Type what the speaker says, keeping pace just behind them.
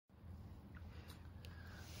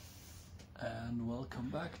And welcome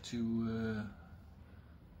back to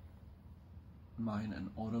mine and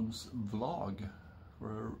Autumn's vlog for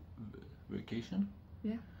our vacation.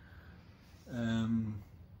 Yeah.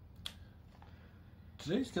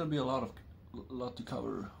 Today's gonna be a lot to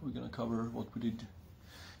cover. We're gonna cover what we did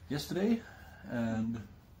yesterday and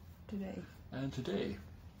today.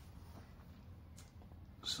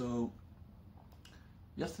 So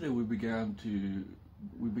yesterday we began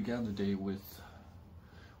the day with,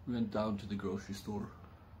 we went down to the grocery store.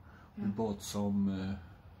 Yeah. We bought some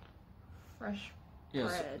fresh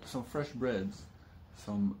bread. Some fresh breads,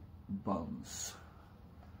 some buns.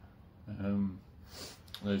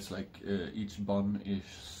 It's like each bun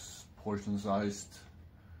is portion sized to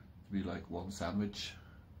be like one sandwich.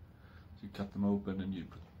 So you cut them open and you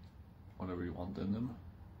put whatever you want in them.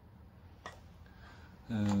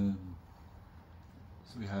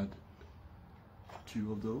 So we had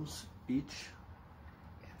 2 of those each.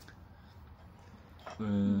 I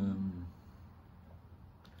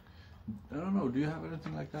don't know, do you have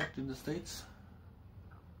anything like that in the States?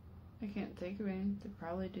 I can't think of any. They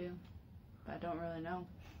probably do, but I don't really know.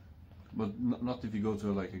 But not if you go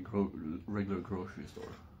to like a regular grocery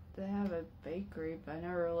store. They have a bakery, but I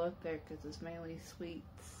never looked there because it's mainly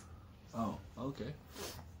sweets. Oh, okay.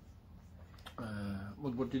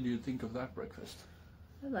 What did you think of that breakfast?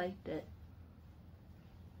 I liked it.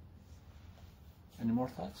 Any more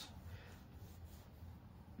thoughts?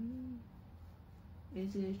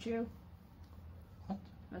 Easy to chew. What?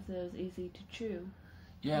 I said it was easy to chew.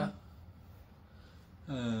 Yeah.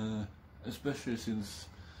 Especially since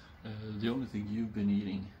the only thing you've been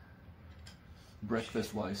eating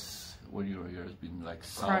breakfast-wise when you were here has been like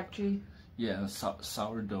crunchy. Yeah,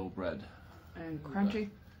 sourdough bread. And crunchy.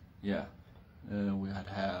 Yeah. We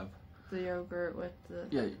have the yogurt with the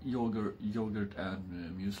yogurt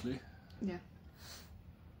and muesli. Yeah.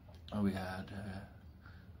 And we had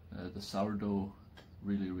the sourdough,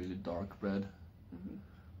 really dark bread.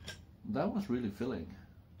 That was really filling.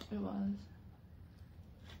 It was.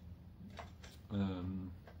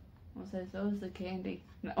 I'll say so was the candy.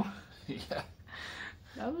 No. Yeah.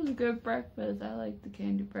 That was a good breakfast. I like the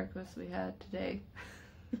candy breakfast we had today.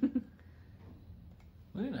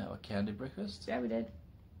 We didn't have a candy breakfast. Yeah, we did.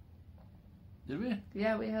 Did we?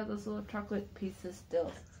 Yeah, we had those little chocolate pieces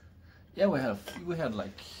still. Yeah, we had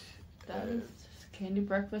like. That was candy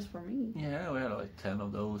breakfast for me. Yeah, we had like 10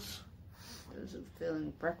 of those. It was a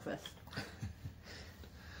filling breakfast.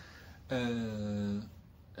 And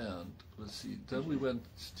let's see. Then we went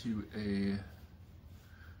to a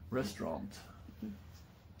restaurant,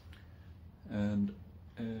 and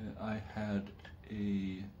I had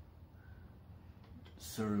a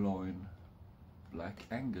sirloin Black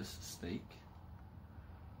Angus steak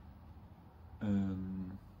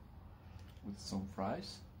with some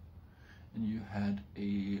fries, and you had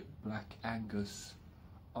a Black Angus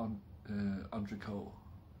entrecôte,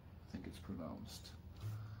 I think it's pronounced.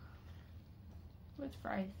 With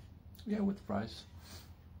fries. Yeah, with fries.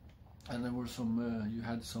 And there were some, you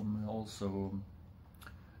had some also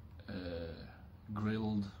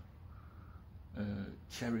grilled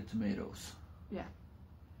cherry tomatoes. Yeah.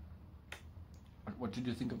 What did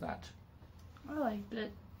you think of that? I liked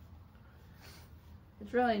it.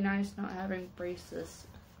 It's really nice not having braces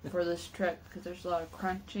for this trip because there's a lot of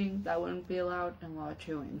crunching that wouldn't be allowed and a lot of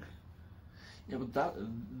chewing. Yeah, but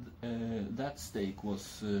that steak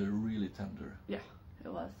was really tender. Yeah,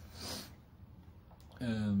 it was.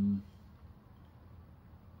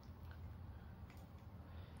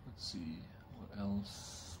 Let's see, what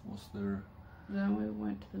else was there? Then we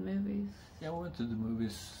went to the movies. Yeah, we went to the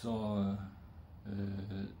movies, saw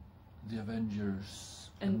the Avengers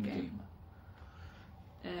Endgame.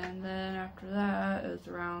 And then after that, it was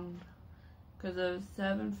around, because it was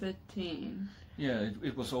 7:15. Yeah,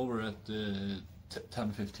 it was over at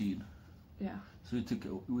 10:15. Yeah. So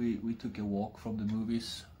we took a walk from the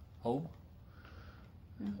movies home.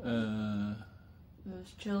 Yeah. It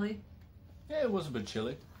was chilly. Yeah, it was a bit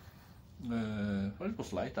chilly. But it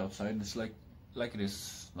was light outside. It's like it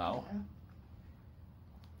is now.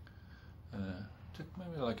 Yeah. Took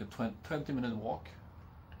maybe like a 20-minute walk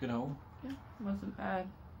to get home. Yeah, it wasn't bad.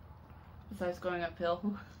 Besides going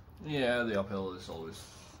uphill. Yeah, the uphill is always.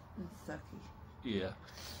 It's sucky. Yeah.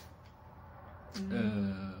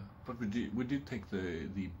 But we did take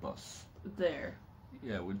the bus. There.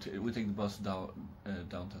 Yeah, we take the bus down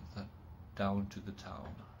to the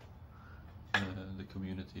town. The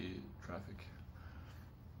community traffic.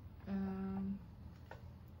 Then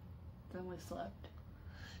we slept.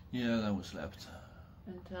 Yeah, then we slept.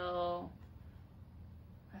 Until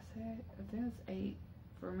I think it's 8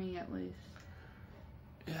 for me at least.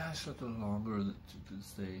 Yeah, it's a little longer that you can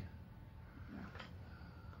stay.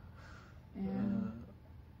 And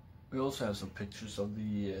We also have some pictures of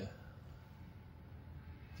the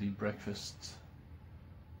breakfast,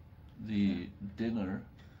 the dinner,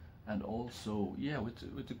 and also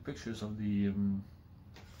we took pictures of the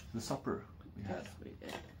supper we had, yes, we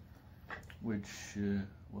did. which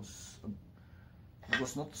was it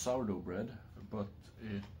was not sourdough bread, but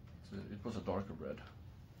it was a darker bread,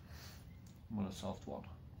 more a soft one.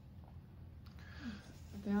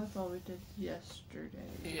 I think that's all we did yesterday.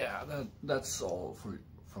 Yeah, that's all from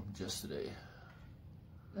yesterday.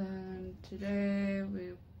 And today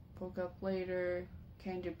we woke up later,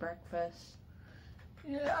 candy breakfast.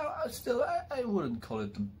 Yeah, I wouldn't call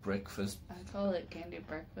it breakfast. I call it candy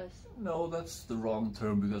breakfast. No, that's the wrong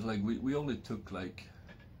term because like we only took like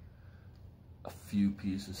a few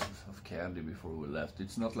pieces of candy before we left.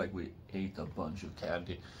 It's not like we ate a bunch of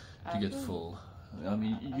candy to get full. I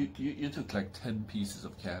mean, you took like 10 pieces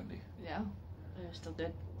of candy. Yeah, it was still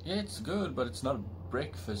good. Yeah, it's good, but it's not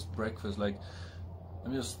breakfast. Like,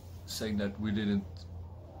 I'm just saying that we didn't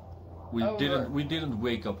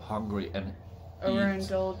wake up hungry and eat.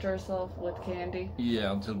 Overindulge ourselves with candy.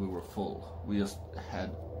 Yeah, until we were full. We just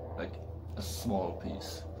had like a small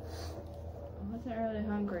piece. I wasn't really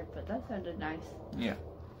hungry, but that sounded nice. Yeah.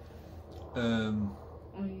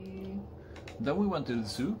 We Then we went to the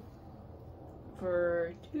zoo.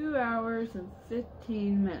 for 2 hours and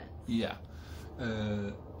 15 minutes. Yeah.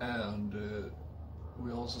 And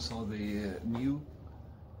we also saw the new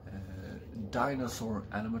dinosaur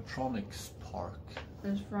animatronics park.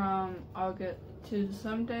 It's from August to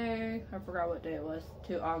Sunday. I forgot what day it was.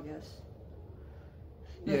 To August.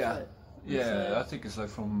 That's Yeah, I think it's like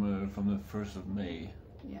from the 1st of May.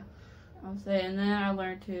 I'll say, and then I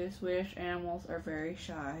learned too, Swedish animals are very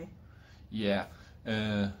shy. Yeah,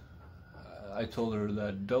 I told her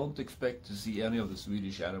that don't expect to see any of the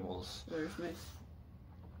Swedish animals. There's moose.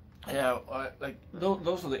 Yeah,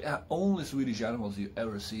 those are the only Swedish animals you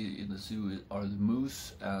ever see in the zoo are the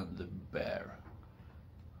moose and the bear.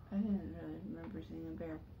 I didn't really remember seeing a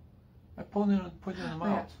bear. I pointed them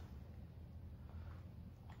out.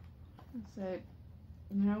 So,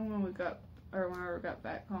 you know, when we got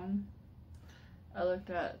back home, I looked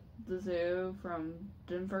at the zoo from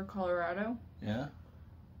Denver, Colorado. Yeah.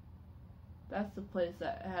 That's the place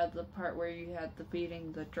that had the part where you had the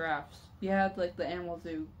feeding the giraffes. You had like the animal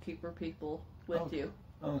zoo keeper people with you.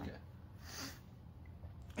 Okay.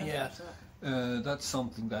 That's Yeah. what's up. That's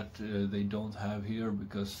something that they don't have here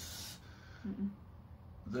because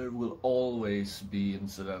there will always be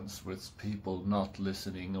incidents with people not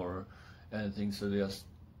listening or anything. So they just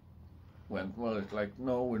went, well, it's like,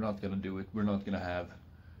 no, we're not going to do it. We're not going to have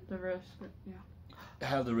The risk,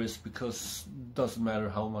 the risk because it doesn't matter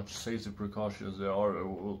how much safety precautions there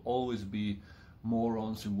will always be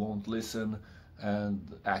morons who won't listen and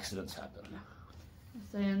accidents happen.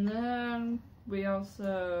 And then we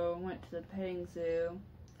also went to the petting zoo.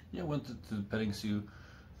 Yeah, went to the petting zoo.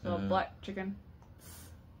 Saw black chicken.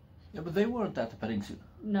 Yeah, but they weren't at the petting zoo.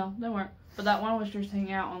 No, they weren't. But that one was just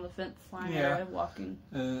hanging out on the fence line area, walking.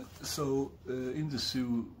 So in the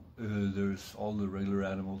zoo, there's all the regular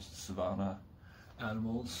animals, the savanna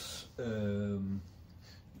animals.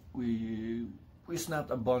 We snapped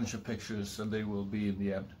a bunch of pictures, and they will be in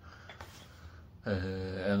the end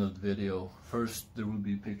of the video. First, there will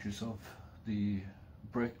be pictures of the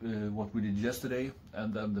what we did yesterday,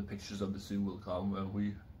 and then the pictures of the zoo will come, and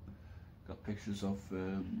we got pictures of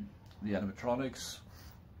the animatronics.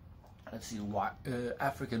 Let's see,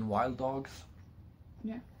 African wild dogs.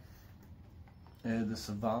 Yeah. The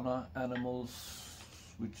savanna animals,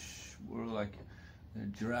 which were like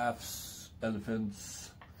giraffes,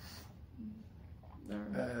 elephants,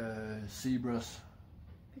 zebras,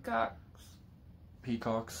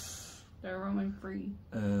 peacocks. They're roaming free.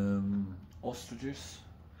 Ostriches.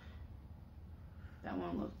 That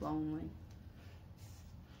one looked lonely.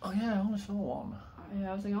 Oh yeah, I only saw one.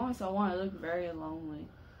 Yeah, I was like, I only saw one. It looked very lonely.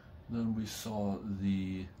 Then we saw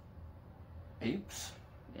the apes.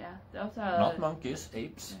 Yeah, they also Not monkeys,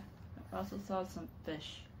 apes. I also saw some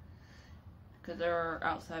fish. Because they were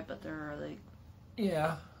outside, but they were like...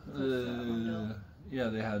 Yeah. Yeah,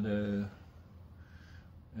 they had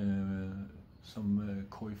some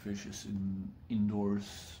koi fishes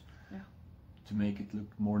indoors to make it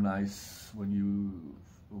look more nice when you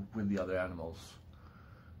with the other animals.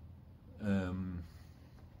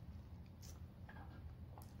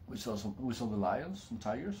 We saw the lions and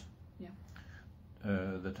tigers. Yeah.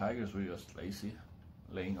 The tigers were just lazy,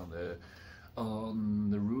 laying on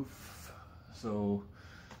the roof. So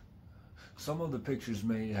some of the pictures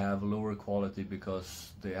may have lower quality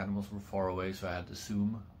because the animals were far away, so I had to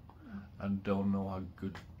zoom, and don't know how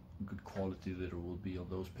good quality there will be on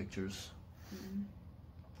those pictures.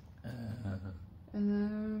 And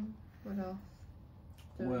then what else?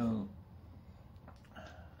 Well,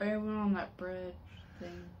 I went on that bridge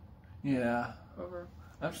thing yeah, over.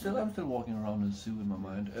 I'm still walking around the zoo in my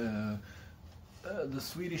mind. The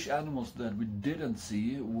Swedish animals that we didn't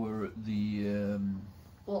see were the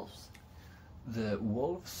Wolves. the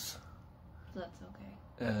wolves, That's okay.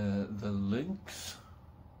 the lynx,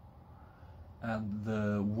 and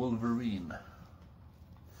the wolverine.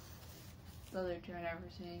 The other two I never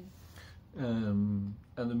seen. And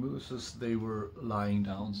the mooses, they were lying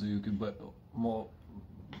down, so you could more.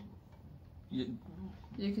 You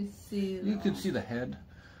could see. You could see the head.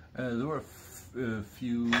 There were a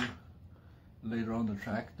few later on the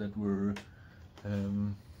track that were.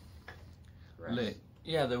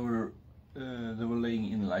 Yeah, they were laying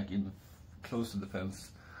in close to the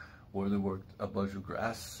fence, where there were a bunch of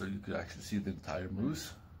grass, so you could actually see the entire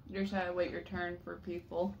moose. You just had to wait your turn for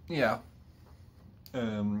people. Yeah.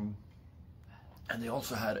 And they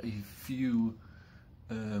also had a few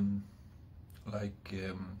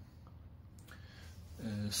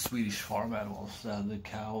Swedish farm animals. The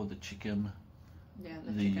cow, the chicken, Yeah,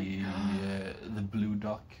 the chicken. the blue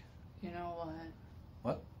duck. You know what?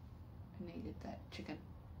 What? I needed that chicken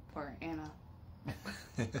for Anna.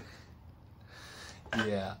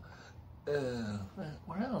 Yeah.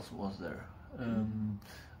 What else was there?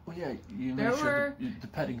 Oh yeah, you There mentioned were- the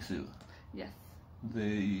petting zoo. Yes.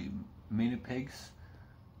 The mini pigs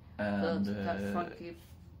and That funky.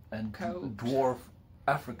 dwarf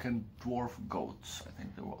African dwarf goats. I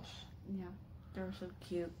think there was. Yeah, they were so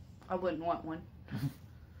cute. I wouldn't want one.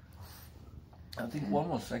 I think one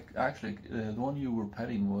was actually the one you were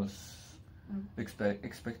petting was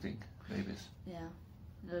expecting babies. Yeah,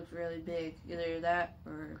 it looked really big. Either that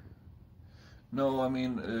or. No, I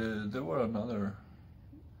mean there were another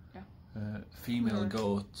female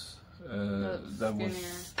goat that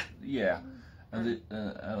was and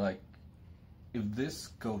if this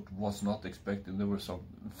goat was not expecting, there was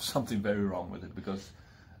something very wrong with it, because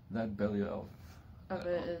that belly of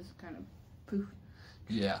it is kind of poof.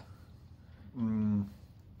 Yeah.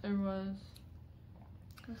 There was.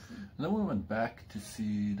 And then we went back to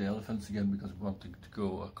see the elephants again because we wanted to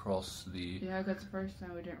go across the. Yeah, because the first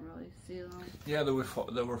time we didn't really see them. Yeah, they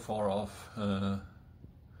were far off in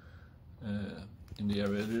the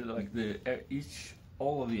area.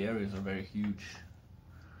 All of the areas are very huge.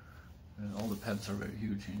 All the pens are very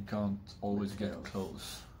huge, and you can't always get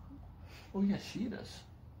close. Oh yeah, cheetahs.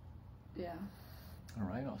 Yeah. And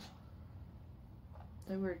rhinos.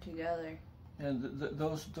 They were together. And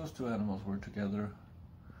those two animals were together,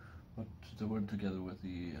 but they weren't together with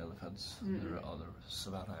the elephants. There are other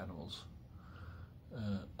savanna animals.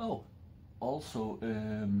 Also,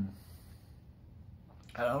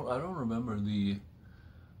 I don't remember the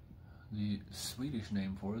Swedish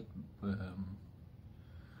name for it,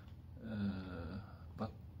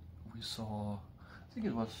 but we saw. I think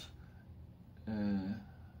it was.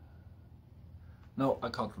 No, I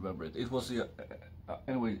can't remember it. It was the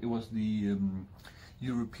anyway. It was the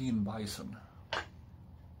European bison.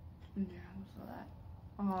 Yeah, I saw that.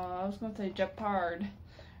 Oh, I was gonna say Jeopard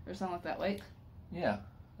or something like that. Wait. Yeah,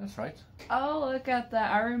 that's right. Oh, look at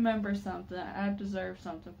that! I remember something. I deserve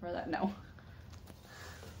something for that. No.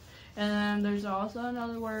 And then there's also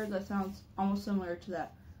another word that sounds almost similar to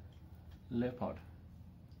that. Leopard.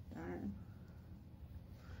 Darn.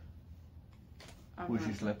 Which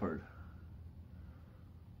is leopard.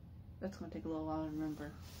 That's gonna take a little while to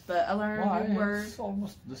remember. But I learned a new word. It's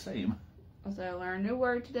almost the same. So I learned a new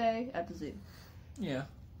word today at the zoo. Yeah.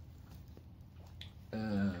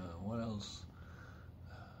 What else?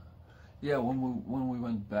 Yeah, when we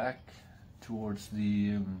went back towards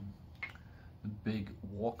the big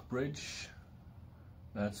walk bridge,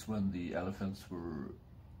 that's when the elephants were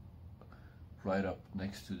right up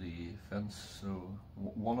next to the fence. So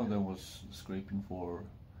one of them was scraping for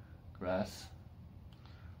grass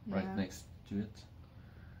right next to it.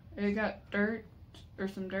 It got dirt or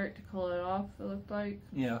some dirt to cool it off. It looked like.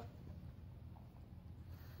 Yeah.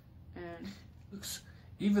 And looks.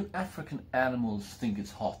 Even African animals think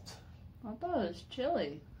it's hot. I thought it was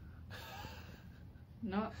chilly.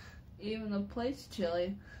 Not even the place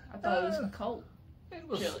chilly. I thought it was cold. It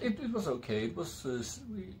was. It was okay. It was.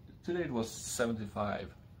 Today it was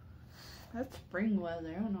 75. That's spring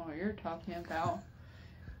weather. I don't know what you're talking about.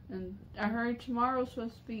 And I heard tomorrow's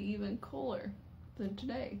supposed to be even cooler than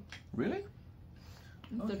today. Really?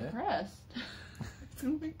 I'm depressed. It's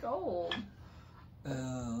gonna be cold.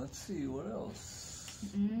 Let's see what else.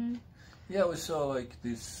 Mm-hmm. Yeah, we saw like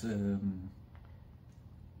this.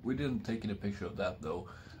 We didn't take any picture of that though.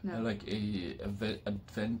 No. Like a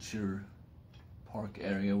adventure park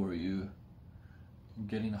area where you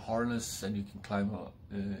get in a harness and you can climb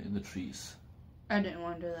in the trees. I didn't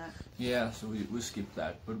want to do that. Yeah, so we skipped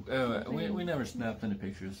that, but we never snapped any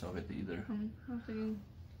pictures of it either. I was thinking,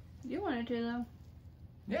 you wanted to though.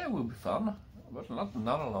 Yeah, it would be fun, but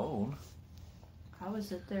not alone. I would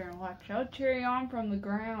sit there and watch. I would cheer you on from the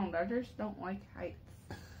ground. I just don't like heights.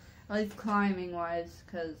 At least climbing wise,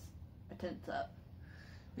 because I tense up.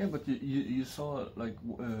 Yeah, but you saw like.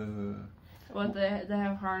 Well, they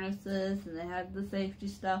have harnesses and they had the safety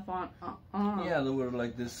stuff on. Yeah, there were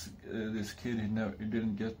like this kid. He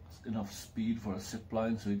didn't get enough speed for a zip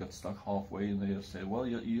line, so he got stuck halfway. And they just said, "Well,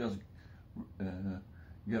 you just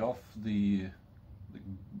get off the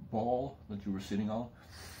ball that you were sitting on,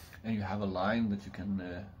 and you have a line that you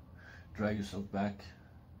can drag yourself back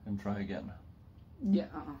and try again." Yeah.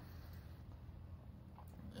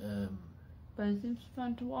 But it seems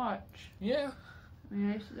fun to watch. Yeah. I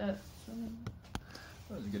mean, I see that. So...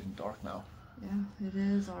 Well, it's getting dark now. Yeah, it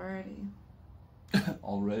is already.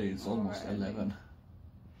 Already, it's almost Already. 11.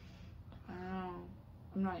 I know.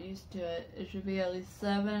 I'm not used to it. It should be at least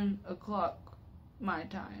 7 o'clock my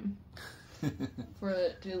time for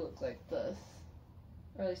it to look like this.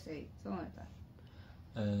 Or at least 8, something like that.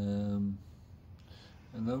 And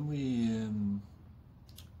then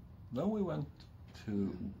we went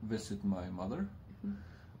to visit my mother,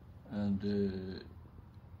 and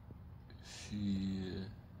she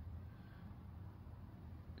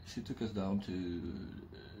took us down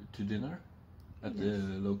to dinner at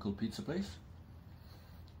the local pizza place.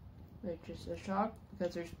 Which is a shock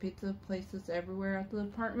because there's pizza places everywhere at the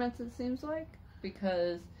apartments, it seems like.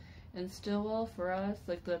 Because in Stillwell, for us,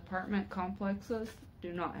 like the apartment complexes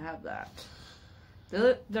do not have that.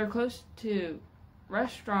 They're close to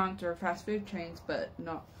restaurants or fast food chains, but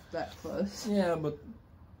not that close. Yeah, but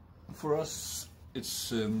for us,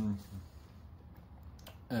 it's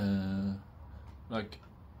like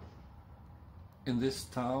in this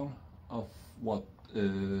town of what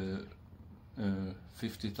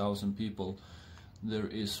 50,000 people, there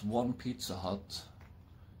is one Pizza Hut,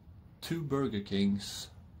 2 Burger Kings,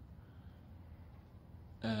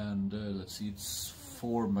 and let's see, it's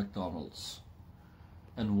 4 McDonald's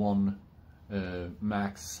and 1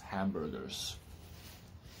 Max Hamburgers.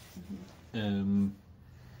 And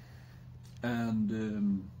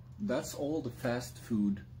that's all the fast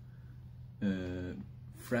food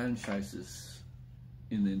franchises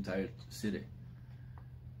in the entire city.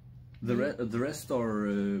 The rest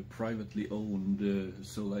are privately owned,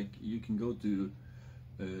 so like you can go to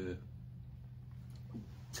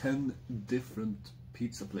 10 different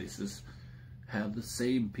pizza places, have the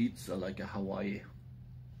same pizza like a Hawaii.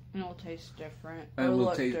 And it'll taste different. And It'll will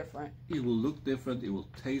look taste different. It will look different. It will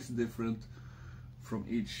taste different from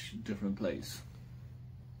each different place.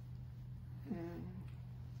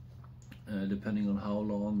 Depending on how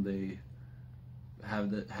long they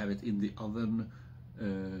have it in the oven,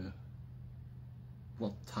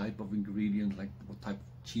 what type of ingredient, like what type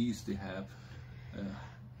of cheese they have,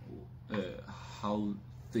 how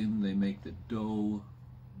thin they make the dough,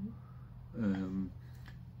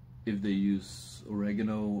 if they use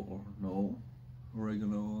oregano or no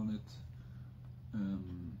oregano on it.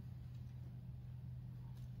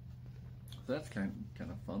 That's kind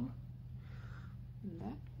of fun.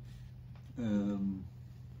 Yeah.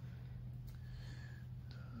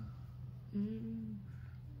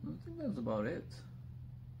 I think that's about it.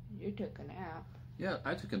 You took a nap. Yeah,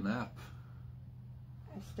 I took a nap.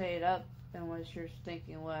 I stayed up and was just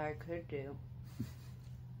thinking what I could do.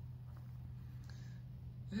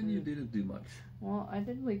 And you didn't do much. Well, I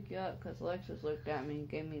did wake you up because Alexis looked at me and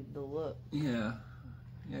gave me the look. Yeah,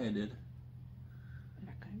 I did. And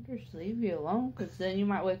I couldn't just leave you alone because then you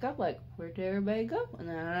might wake up like, where did everybody go? And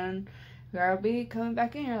then I'll be coming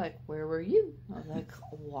back in. You're like, where were you? I was like,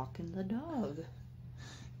 walking the dog.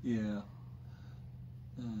 Yeah.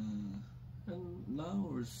 And now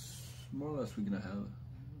we're more or less we're gonna have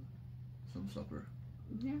some supper.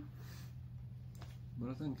 Yeah.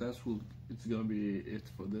 But I think it's gonna be it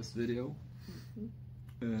for this video.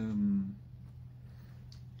 And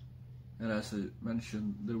as I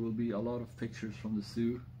mentioned, there will be a lot of pictures from the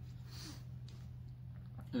zoo.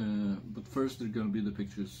 But first, there are gonna be the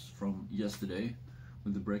pictures from yesterday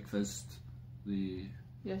with the breakfast,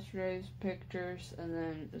 Yesterday's pictures, and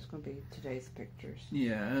then it's going to be today's pictures.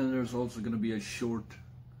 Yeah, and there's also going to be a short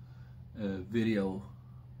video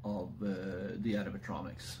of the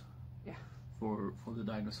animatronics. Yeah. For the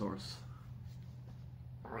dinosaurs.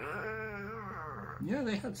 Yeah,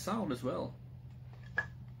 they had sound as well.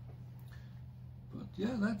 But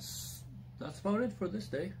yeah, that's about it for this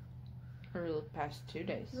day. Or the past 2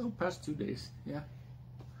 days. Oh, past 2 days, yeah.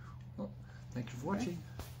 Well, thank you for watching.